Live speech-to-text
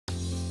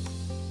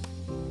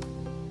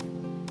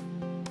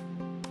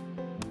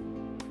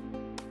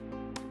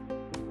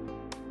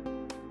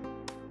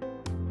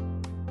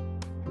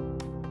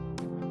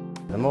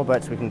The more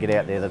boats we can get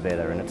out there, the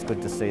better, and it's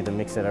good to see them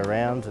mix it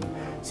around. And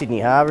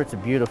Sydney Harbour, it's a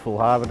beautiful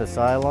harbour to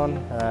sail on.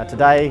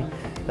 Today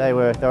they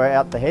were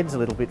out the heads a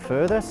little bit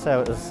further,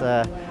 so it was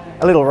a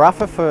little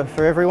rougher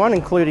for everyone,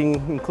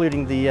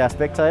 including the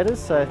spectators.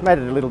 So it made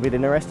it a little bit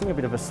interesting, a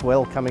bit of a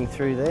swell coming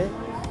through there.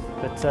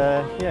 But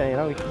yeah, you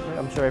know,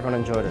 I'm sure everyone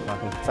enjoyed it. I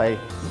can say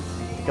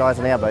the guys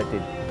on our boat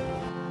did.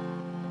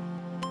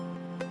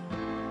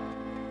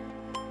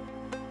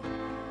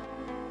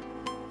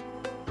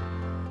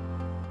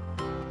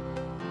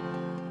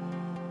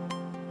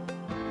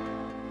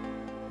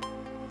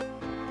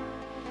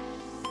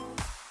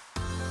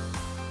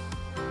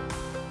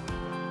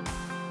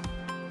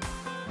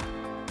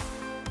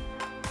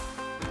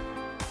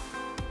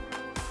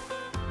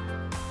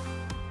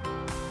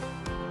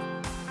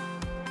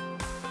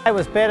 It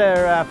was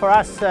better for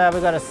us. We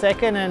got a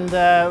second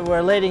and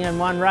we're leading in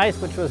one race,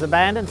 which was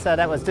abandoned, so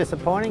that was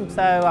disappointing.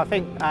 So I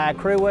think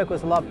crew work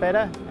was a lot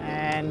better,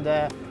 and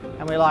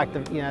we liked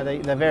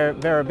the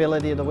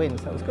variability of the wind,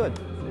 so it was good.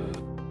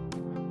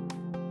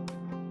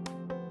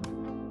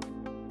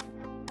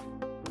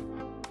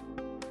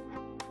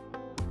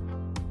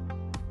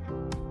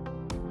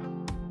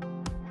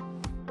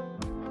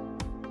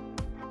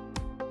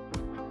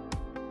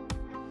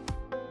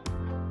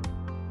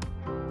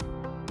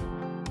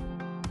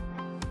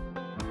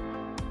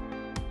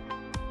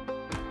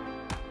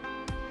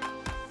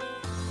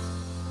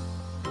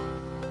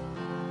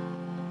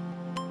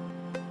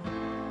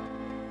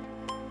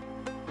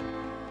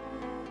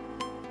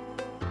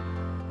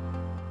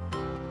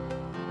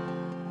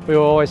 We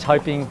were always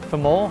hoping for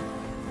more.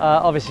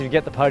 Obviously to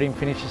get the podium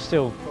finish is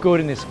still good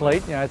in this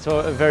fleet. You know, it's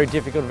a very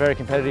difficult, very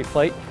competitive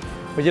fleet.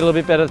 We did a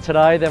little bit better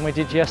today than we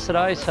did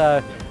yesterday,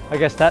 so I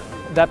guess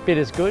that bit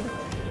is good.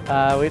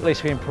 At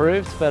least we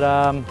improved, but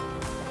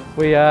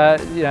you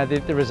know,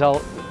 the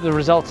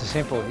results are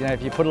simple. You know,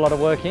 if you put a lot of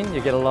work in,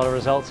 you get a lot of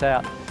results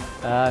out,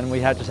 and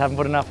we just haven't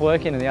put enough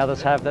work in, and the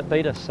others have that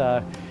beat us.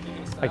 So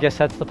I guess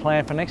that's the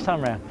plan for next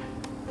time round.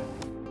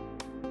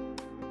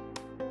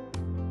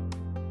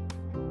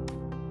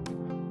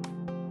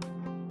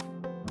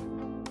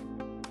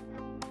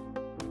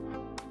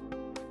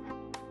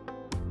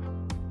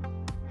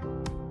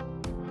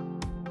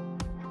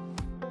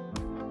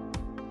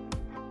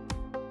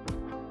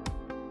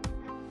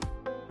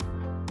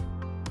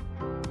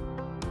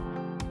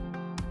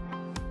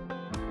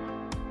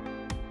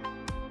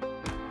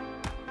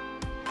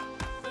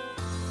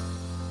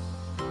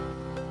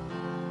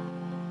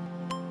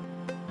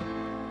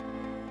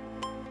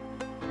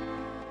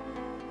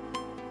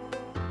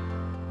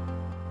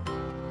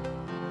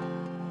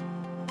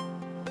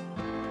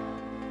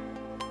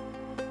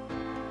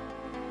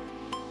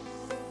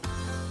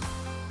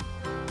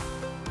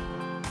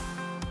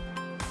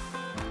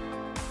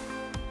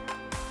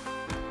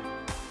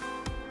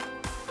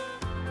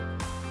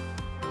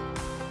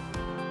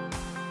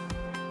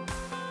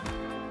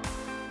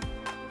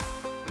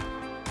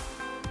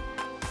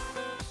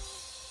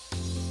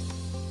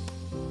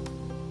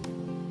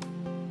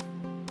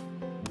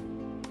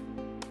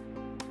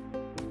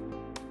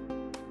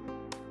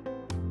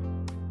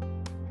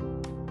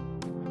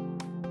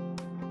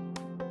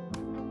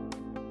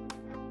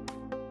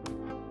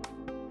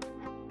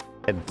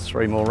 Had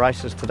 3 more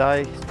races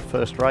today.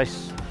 First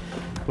race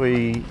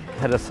we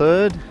had a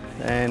third,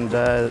 and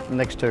the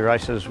next 2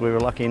 races we were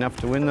lucky enough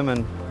to win them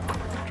and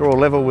draw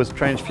level with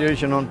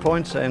Transfusion on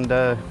points, and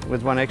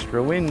with 1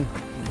 extra win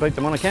beat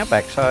them on a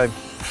countback. So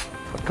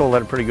I'd call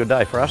that a pretty good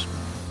day for us.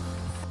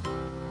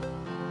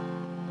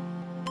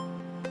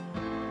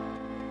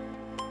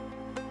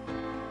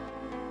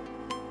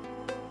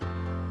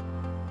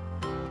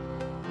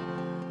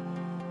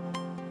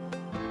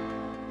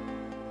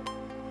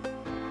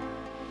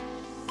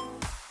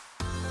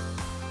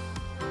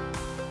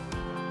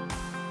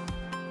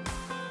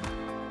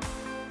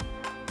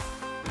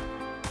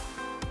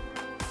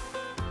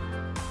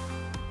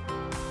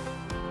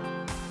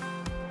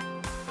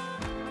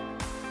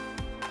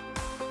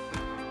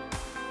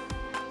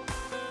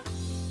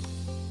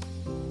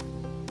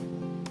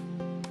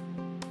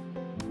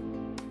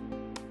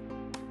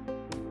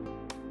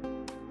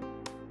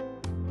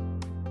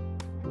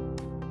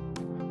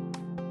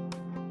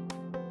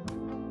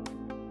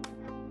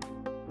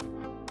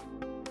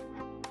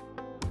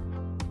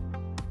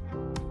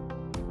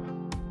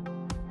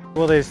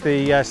 Well, there's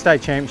the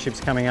state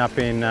championships coming up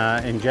in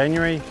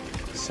January,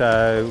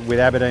 so with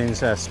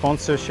Aberdeen's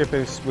sponsorship,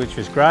 which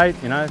was great.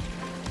 You know,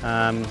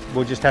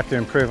 we'll just have to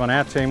improve on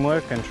our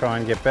teamwork and try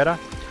and get better,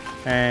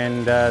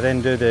 and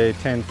then do the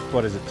 10th,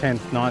 10th,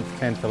 9th,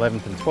 10th,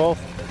 11th and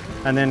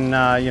 12th, and then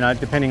you know,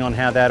 depending on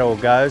how that all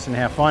goes and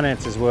how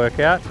finances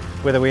work out,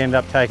 whether we end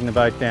up taking the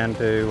boat down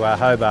to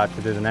Hobart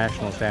to do the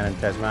nationals down in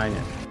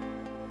Tasmania.